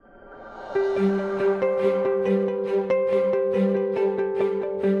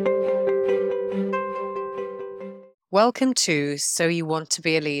welcome to So You Want to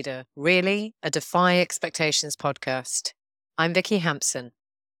Be a Leader, really a Defy Expectations podcast. I'm Vicky Hampson.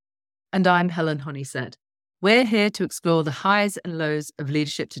 And I'm Helen Honeysett. We're here to explore the highs and lows of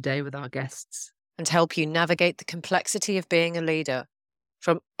leadership today with our guests. And help you navigate the complexity of being a leader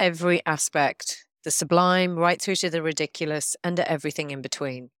from every aspect, the sublime right through to the ridiculous and everything in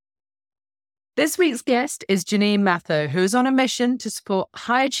between. This week's guest is Janine Matho, who is on a mission to support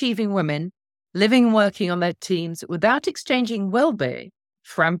high-achieving women living and working on their teams without exchanging well-being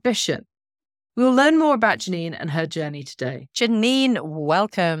for ambition. We'll learn more about Janine and her journey today. Janine,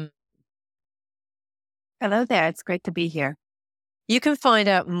 welcome. Hello there. It's great to be here. You can find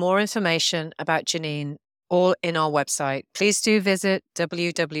out more information about Janine all in our website. Please do visit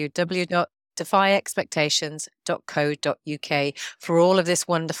www.defyexpectations.co.uk for all of this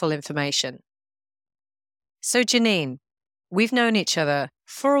wonderful information. So Janine, we've known each other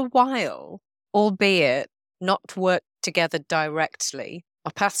for a while, albeit not worked together directly.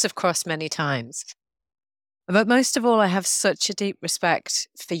 Our paths have crossed many times. But most of all, I have such a deep respect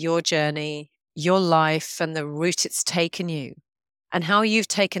for your journey, your life, and the route it's taken you, and how you've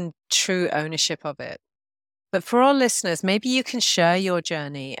taken true ownership of it. But for our listeners, maybe you can share your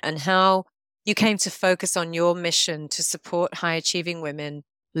journey and how you came to focus on your mission to support high-achieving women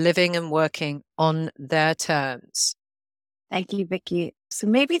living and working on their terms. Thank you, Vicky. So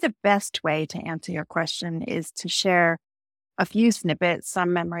maybe the best way to answer your question is to share a few snippets,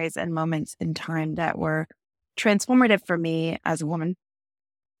 some memories and moments in time that were transformative for me as a woman,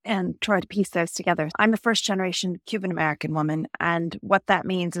 and try to piece those together. I'm a first-generation Cuban-American woman, and what that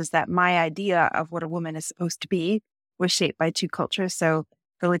means is that my idea of what a woman is supposed to be was shaped by two cultures. So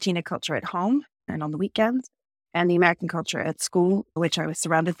the Latina culture at home and on the weekends, and the American culture at school, which I was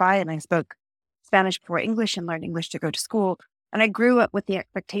surrounded by, and I spoke Spanish before English and learned English to go to school. And I grew up with the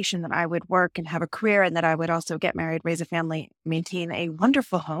expectation that I would work and have a career, and that I would also get married, raise a family, maintain a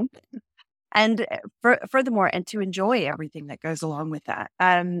wonderful home, and furthermore, and to enjoy everything that goes along with that.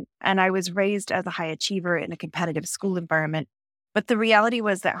 And I was raised as a high achiever in a competitive school environment. But the reality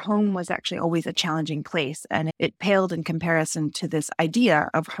was that home was actually always a challenging place, and it paled in comparison to this idea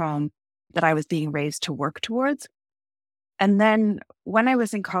of home that I was being raised to work towards. And then when I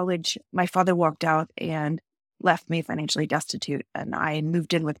was in college, my father walked out and left me financially destitute. And I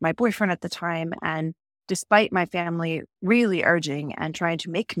moved in with my boyfriend at the time. And despite my family really urging and trying to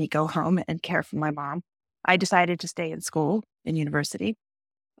make me go home and care for my mom, I decided to stay in school, in university.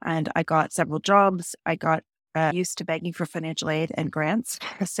 And I got several jobs. I got used to begging for financial aid and grants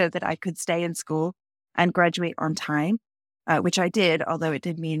so that I could stay in school and graduate on time, which I did, although it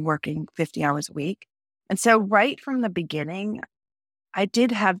did mean working 50 hours a week. And so right from the beginning, I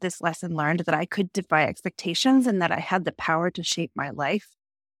did have this lesson learned that I could defy expectations and that I had the power to shape my life.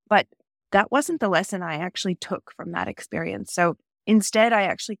 But that wasn't the lesson I actually took from that experience. So instead, I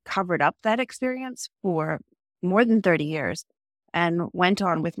actually covered up that experience for more than 30 years and went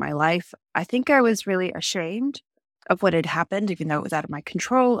on with my life. I think I was really ashamed of what had happened, even though it was out of my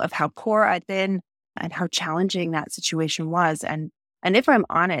control, of how poor I'd been and how challenging that situation was. And if I'm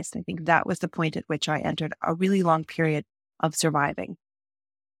honest, I think that was the point at which I entered a really long period of surviving.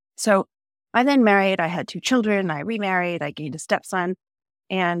 So I then married, I had 2 children, I remarried, I gained a stepson,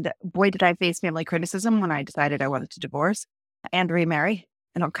 and boy, did I face family criticism when I decided I wanted to divorce and remarry,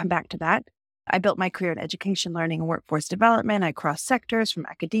 and I'll come back to that. I built my career in education, learning, and workforce development. I crossed sectors from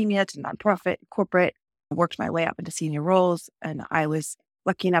academia to nonprofit, corporate, worked my way up into senior roles, and I was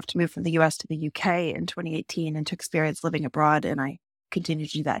lucky enough to move from the US to the UK in 2018 and to experience living abroad, and I continue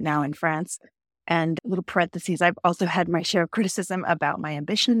to do that now in France. And little parentheses, I've also had my share of criticism about my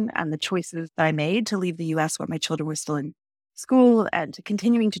ambition and the choices that I made to leave the US when my children were still in school and to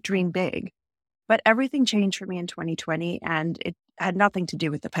continuing to dream big. But everything changed for me in 2020, and it had nothing to do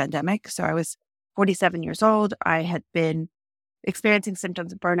with the pandemic. So I was 47 years old. I had been experiencing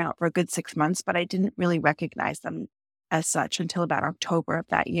symptoms of burnout for a good 6 months, but I didn't really recognize them as such until about October of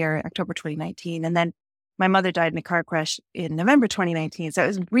that year, October 2019. And then my mother died in a car crash in November 2019. So it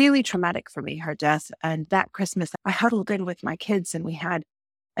was really traumatic for me, her death. And that Christmas, I huddled in with my kids and we had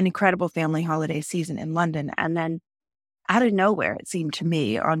an incredible family holiday season in London. And then out of nowhere, it seemed to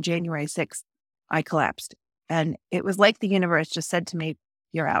me, on January 6th, I collapsed. And it was like the universe just said to me,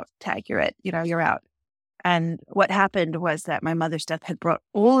 "You're out, Tag, you're it, you're out." And what happened was that my mother's death had brought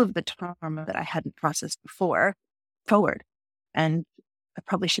all of the trauma that I hadn't processed before forward. And I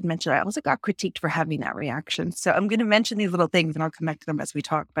probably should mention, I also got critiqued for having that reaction. So I'm going to mention these little things and I'll come back to them as we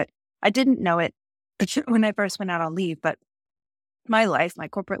talk. But I didn't know it when I first went out on leave, but my life, my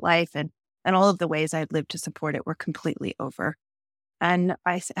corporate life, and all of the ways I'd lived to support it were completely over. And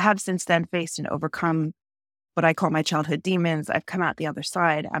I have since then faced and overcome what I call my childhood demons. I've come out the other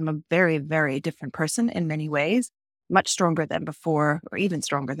side. I'm a very, very different person in many ways, much stronger than before, or even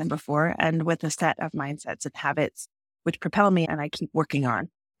stronger than before, and with a set of mindsets and habits which propel me and I keep working on.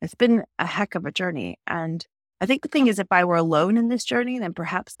 It's been a heck of a journey. And I think the thing is, if I were alone in this journey, then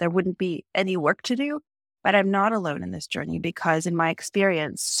perhaps there wouldn't be any work to do. But I'm not alone in this journey because in my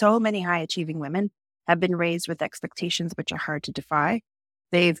experience, so many high achieving women have been raised with expectations which are hard to defy.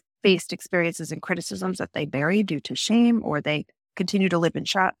 They've faced experiences and criticisms that they bury due to shame, or they continue to live in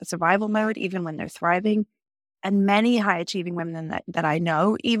survival mode even when they're thriving. And many high achieving women that I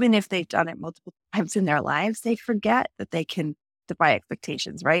know, even if they've done it multiple times in their lives, they forget that they can defy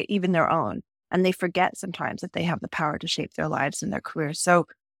expectations, right? Even their own. And they forget sometimes that they have the power to shape their lives and their careers. So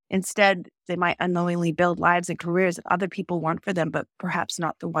instead, they might unknowingly build lives and careers that other people want for them, but perhaps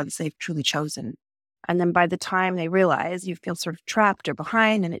not the ones they've truly chosen. And then by the time they realize, you feel sort of trapped or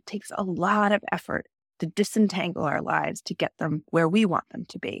behind, and it takes a lot of effort to disentangle our lives to get them where we want them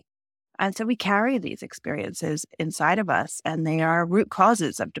to be. And so we carry these experiences inside of us, and they are root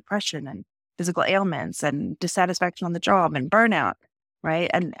causes of depression and physical ailments and dissatisfaction on the job and burnout, right?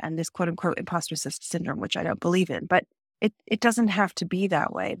 And this quote unquote imposter syndrome, which I don't believe in. But it doesn't have to be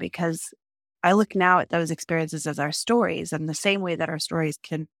that way, because I look now at those experiences as our stories, and the same way that our stories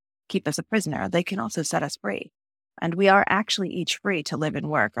can keep us a prisoner, they can also set us free. And we are actually each free to live and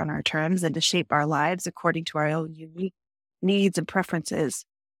work on our terms and to shape our lives according to our own unique needs and preferences,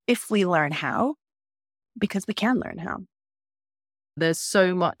 if we learn how, because we can learn how. There's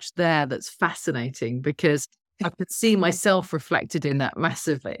so much there that's fascinating, because I could see myself reflected in that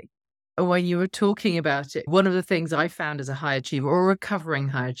massively. And when you were talking about it, one of the things I found as a high achiever or a recovering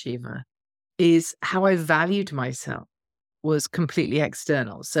high achiever is how I valued myself was completely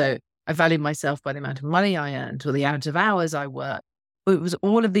external. So I valued myself by the amount of money I earned or the amount of hours I worked. It was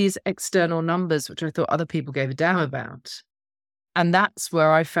all of these external numbers, which I thought other people gave a damn about. And that's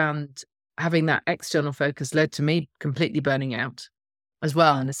where I found having that external focus led to me completely burning out as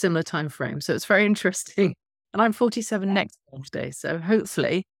well in a similar time frame. So it's very interesting. And I'm 47 next Thursday, so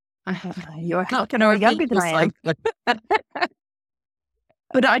hopefully you're younger than I am.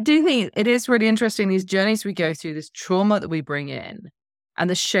 But I do think it is really interesting, these journeys we go through, this trauma that we bring in and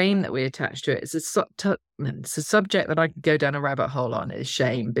the shame that we attach to it. It's a subject that I could go down a rabbit hole on, is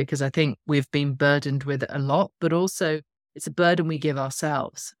shame, because I think we've been burdened with it a lot, but also it's a burden we give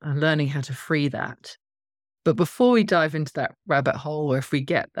ourselves, and learning how to free that. But before we dive into that rabbit hole, or if we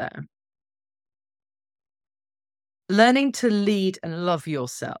get there, learning to lead and love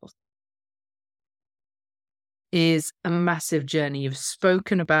yourself is a massive journey. You've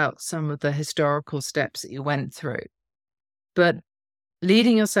spoken about some of the historical steps that you went through, but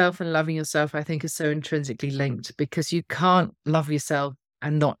leading yourself and loving yourself, I think, is so intrinsically linked, because you can't love yourself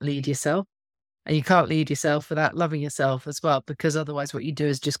and not lead yourself. And you can't lead yourself without loving yourself as well, because otherwise what you do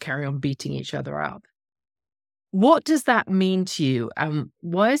is just carry on beating each other up. What does that mean to you?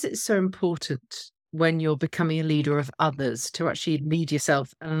 Why is it so important when you're becoming a leader of others to actually lead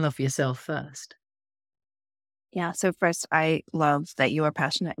yourself and love yourself first? Yeah. So first, I love that you are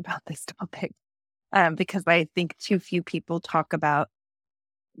passionate about this topic, because I think too few people talk about,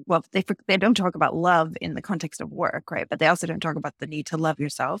 well, they don't talk about love in the context of work, right? But they also don't talk about the need to love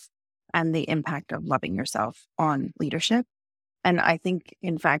yourself and the impact of loving yourself on leadership. And I think,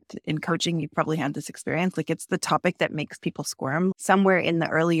 in fact, in coaching, you've probably had this experience. Like, it's the topic that makes people squirm. Somewhere in the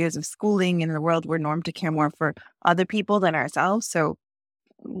early years of schooling in the world, we're normed to care more for other people than ourselves. So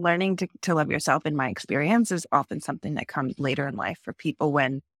learning to love yourself, in my experience, is often something that comes later in life for people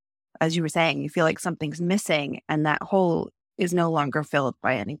when, as you were saying, you feel like something's missing and that hole is no longer filled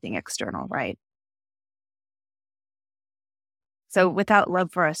by anything external, right? So without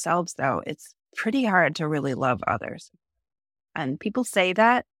love for ourselves, though, it's pretty hard to really love others. And people say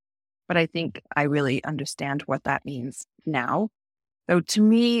that, but I think I really understand what that means now. So to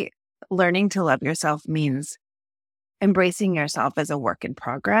me, learning to love yourself means embracing yourself as a work in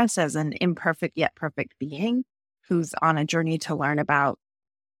progress, as an imperfect yet perfect being who's on a journey to learn about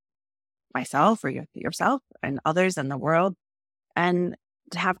myself or yourself and others and the world, and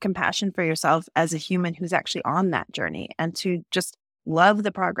to have compassion for yourself as a human who's actually on that journey, and to just love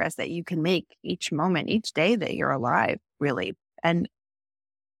the progress that you can make each moment, each day that you're alive, really. And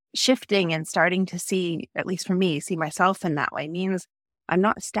shifting and starting to see, at least for me, see myself in that way means I'm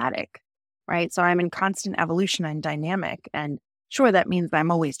not static, right? So I'm in constant evolution and dynamic. And sure, that means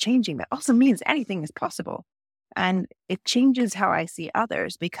I'm always changing, but also means anything is possible. And it changes how I see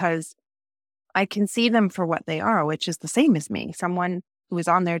others, because I can see them for what they are, which is the same as me, someone who is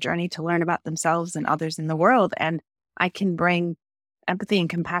on their journey to learn about themselves and others in the world. And I can bring empathy and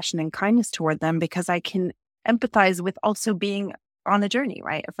compassion and kindness toward them because I can empathize with also being on a journey,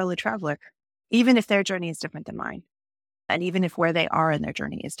 right? A fellow traveler, even if their journey is different than mine. And even if where they are in their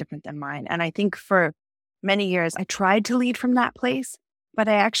journey is different than mine. And I think for many years, I tried to lead from that place, but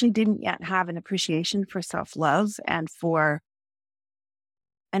I actually didn't yet have an appreciation for self-love and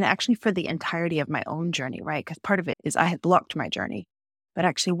actually for the entirety of my own journey, right? Because part of it is I had blocked my journey. But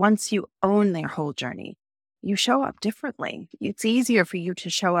actually, once you own their whole journey, you show up differently. It's easier for you to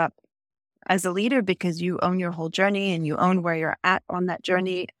show up as a leader because you own your whole journey and you own where you're at on that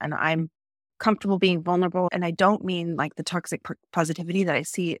journey. And I'm comfortable being vulnerable. And I don't mean like the toxic positivity that I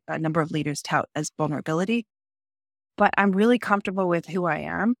see a number of leaders tout as vulnerability, but I'm really comfortable with who I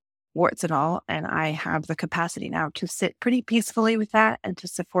am, warts and all. And I have the capacity now to sit pretty peacefully with that and to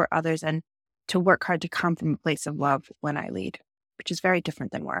support others and to work hard to come from a place of love when I lead, which is very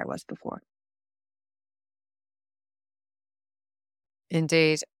different than where I was before.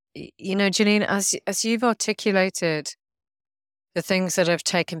 Indeed. Janine, as you've articulated the things that have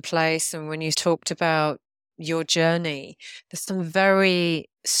taken place, and when you talked about your journey, there's some very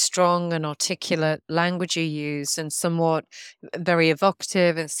strong and articulate language you use, and somewhat very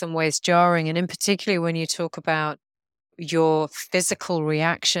evocative, in some ways jarring. And in particular, when you talk about your physical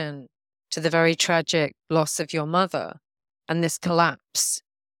reaction to the very tragic loss of your mother and this collapse.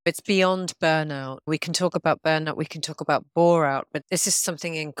 It's beyond burnout. We can talk about burnout, we can talk about bore out, but this is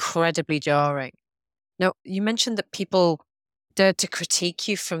something incredibly jarring. Now, you mentioned that people dared to critique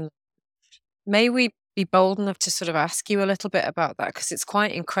you from. May we be bold enough to sort of ask you a little bit about that? Because it's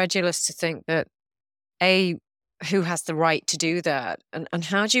quite incredulous to think that, who has the right to do that? And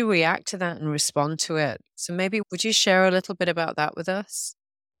how do you react to that and respond to it? So maybe would you share a little bit about that with us?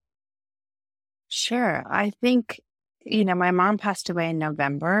 Sure. I think, my mom passed away in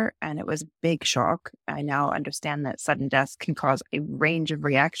November and it was a big shock. I now understand that sudden death can cause a range of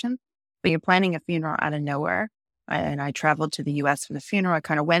reactions, but you're planning a funeral out of nowhere. And I traveled to the US for the funeral. I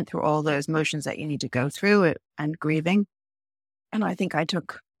kind of went through all those motions that you need to go through and grieving. And I think I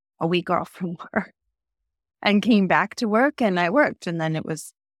took a week off from work and came back to work and I worked. And then it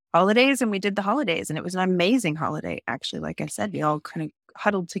was holidays and we did the holidays and it was an amazing holiday. Actually, like I said, we all kind of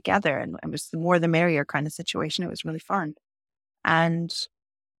huddled together and it was the more the merrier kind of situation. It was really fun. And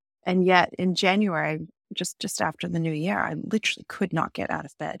yet in January, just after the new year, I literally could not get out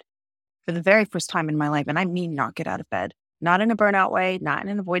of bed for the very first time in my life. And I mean, not get out of bed, not in a burnout way, not in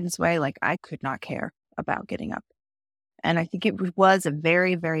an avoidance way. Like I could not care about getting up. And I think it was a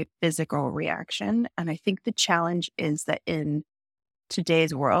very, very physical reaction. And I think the challenge is that in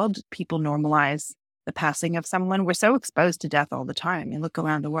today's world, people normalize the passing of someone. We're so exposed to death all the time. I mean, look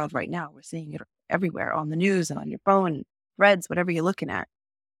around the world right now. We're seeing it everywhere on the news and on your phone, threads, whatever you're looking at.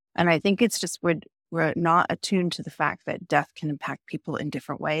 And I think it's just we're not attuned to the fact that death can impact people in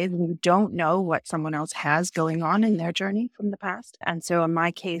different ways. And you don't know what someone else has going on in their journey from the past. And so in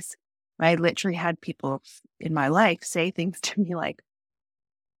my case, I literally had people in my life say things to me like,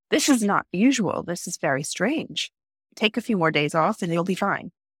 this is not usual. This is very strange. Take a few more days off and you'll be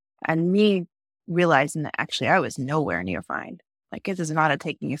fine. And me realizing that actually I was nowhere near fine. Like this is not a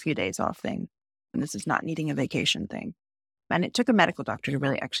taking a few days off thing. And this is not needing a vacation thing. And it took a medical doctor to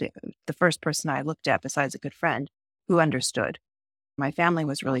really the first person I looked at besides a good friend who understood. My family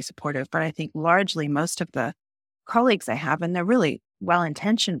was really supportive, but I think largely most of the colleagues I have, and they're really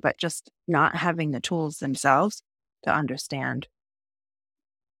well-intentioned, but just not having the tools themselves to understand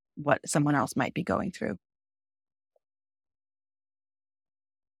what someone else might be going through.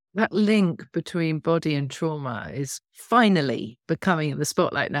 That link between body and trauma is finally becoming in the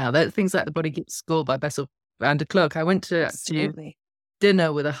spotlight now. That things like the body gets scored by Bessel van der Kolk. I went to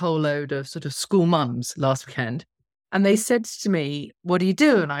dinner with a whole load of sort of school mums last weekend, and they said to me, "What do you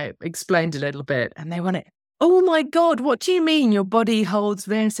do?" And I explained a little bit, and they went, "Oh my God, what do you mean your body holds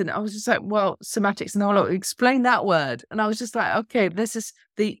this?" And I was just like, well, somatics and all, explain that word. And I was just like, okay, this is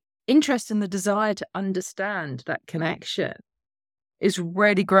the interest and the desire to understand that connection is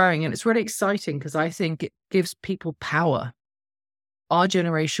really growing. And it's really exciting because I think it gives people power. Our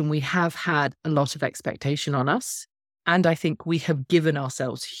generation, we have had a lot of expectation on us. And I think we have given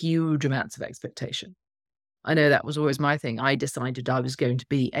ourselves huge amounts of expectation. I know that was always my thing. I decided I was going to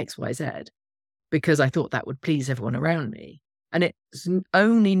be X, Y, Z because I thought that would please everyone around me. And it's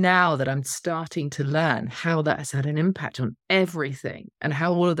only now that I'm starting to learn how that has had an impact on everything and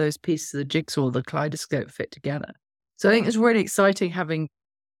how all of those pieces of the jigsaw, the kaleidoscope fit together. So I think it's really exciting having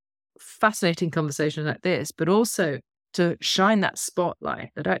fascinating conversations like this, but also to shine that spotlight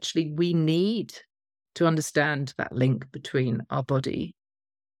that actually we need to understand that link between our body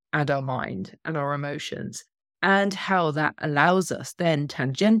and our mind and our emotions, and how that allows us then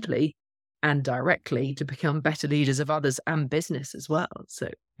tangentially and directly to become better leaders of others and business as well. So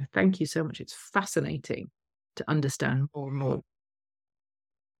thank you so much. It's fascinating to understand more and more.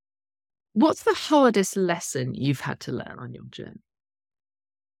 What's the hardest lesson you've had to learn on your journey?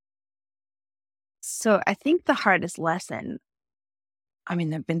 So I think the hardest lesson, I mean,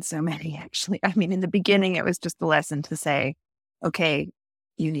 there've been so many actually. I mean, in the beginning, it was just the lesson to say, okay,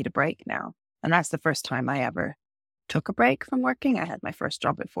 you need a break now. And that's the first time I ever took a break from working. I had my first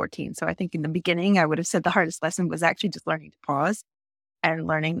job at 14. So I think in the beginning, I would have said the hardest lesson was actually just learning to pause and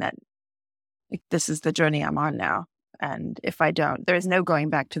learning that like, this is the journey I'm on now. And if I don't, there is no going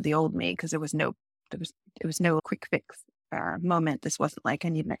back to the old me because there was no quick fix moment. This wasn't like I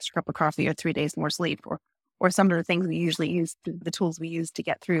need an extra cup of coffee or 3 days more sleep or some of the things we usually use, the tools we use to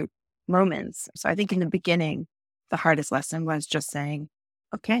get through moments. So I think in the beginning, the hardest lesson was just saying,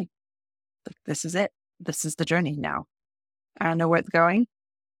 okay, this is it. This is the journey now. I don't know where it's going,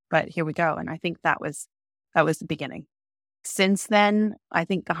 but here we go. And I think that was the beginning. Since then, I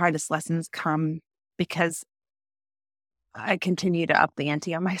think the hardest lessons come because I continue to up the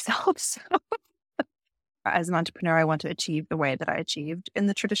ante on myself. So as an entrepreneur, I want to achieve the way that I achieved in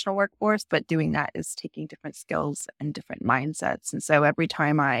the traditional workforce, but doing that is taking different skills and different mindsets. And so every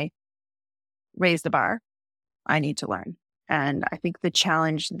time I raise the bar, I need to learn. And I think the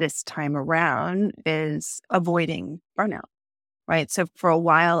challenge this time around is avoiding burnout, right? So for a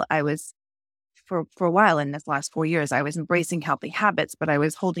while, for a while in this last 4 years, I was embracing healthy habits, but I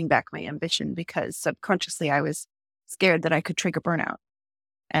was holding back my ambition because subconsciously I was scared that I could trigger burnout.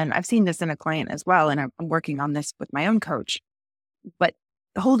 And I've seen this in a client as well. And I'm working on this with my own coach. But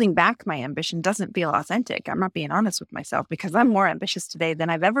holding back my ambition doesn't feel authentic. I'm not being honest with myself because I'm more ambitious today than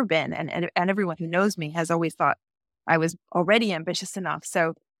I've ever been. And everyone who knows me has always thought I was already ambitious enough.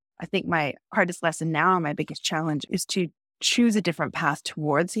 So I think my hardest lesson now, my biggest challenge is to choose a different path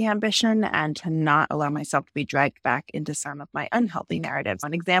towards the ambition and to not allow myself to be dragged back into some of my unhealthy narratives.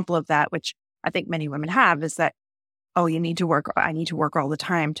 An example of that, which I think many women have, is that, oh, I need to work all the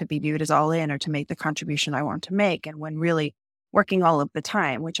time to be viewed as all in or to make the contribution I want to make. And when really working all of the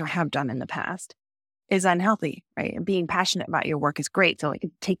time, which I have done in the past, is unhealthy, right? And being passionate about your work is great. So like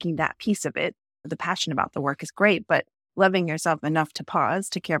taking that piece of it, the passion about the work is great, but loving yourself enough to pause,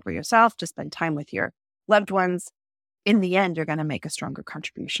 to care for yourself, to spend time with your loved ones, in the end, you're going to make a stronger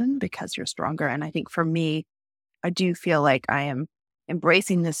contribution because you're stronger. And I think for me, I do feel like I am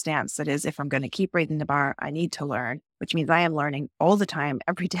embracing the stance that is, if I'm going to keep raising the bar, I need to learn, which means I am learning all the time,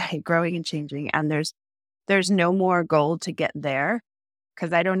 every day, growing and changing. And there's no more goal to get there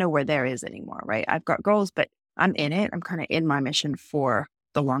because I don't know where there is anymore, right? I've got goals, but I'm in it. I'm kind of in my mission for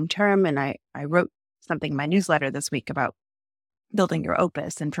the long term. And I wrote something in my newsletter this week about building your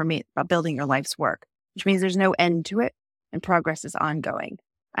opus. And for me, it's about building your life's work, which means there's no end to it and progress is ongoing.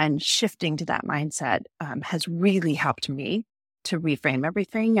 And shifting to that mindset has really helped me to reframe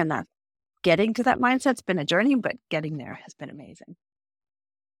everything. And that getting to that mindset's been a journey, but getting there has been amazing.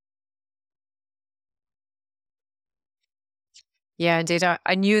 Yeah, indeed.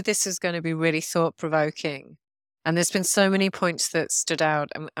 I knew this was going to be really thought-provoking. And there's been so many points that stood out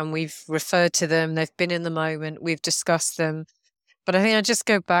and we've referred to them. They've been in the moment. We've discussed them. But I think I just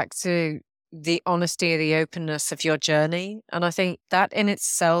go back to the honesty, the openness of your journey. And I think that in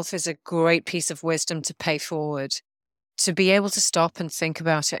itself is a great piece of wisdom to pay forward, to be able to stop and think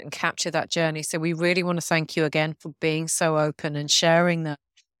about it and capture that journey. So we really want to thank you again for being so open and sharing that.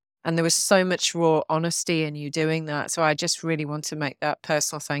 And there was so much raw honesty in you doing that. So I just really want to make that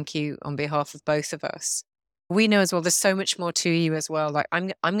personal thank you on behalf of both of us. We know as well, there's so much more to you as well. Like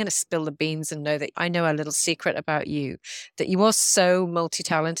I'm going to spill the beans and know that I know a little secret about you, that you are so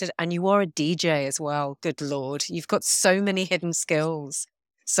multi-talented and you are a DJ as well. Good Lord. You've got so many hidden skills.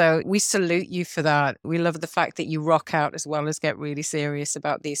 So we salute you for that. We love the fact that you rock out as well as get really serious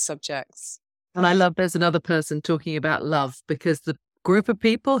about these subjects. And I love there's another person talking about love because the group of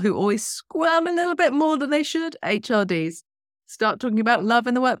people who always squirm a little bit more than they should, HRDs, start talking about love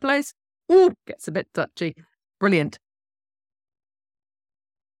in the workplace. Ooh, gets a bit touchy. Brilliant.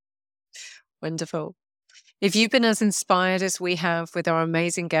 Wonderful. If you've been as inspired as we have with our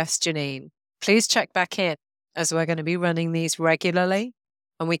amazing guest, Janine, please check back in as we're going to be running these regularly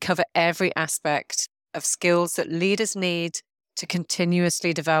and we cover every aspect of skills that leaders need to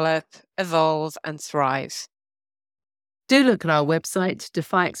continuously develop, evolve, and thrive. Do look at our website,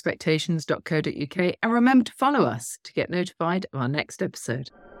 defyexpectations.co.uk, and remember to follow us to get notified of our next episode.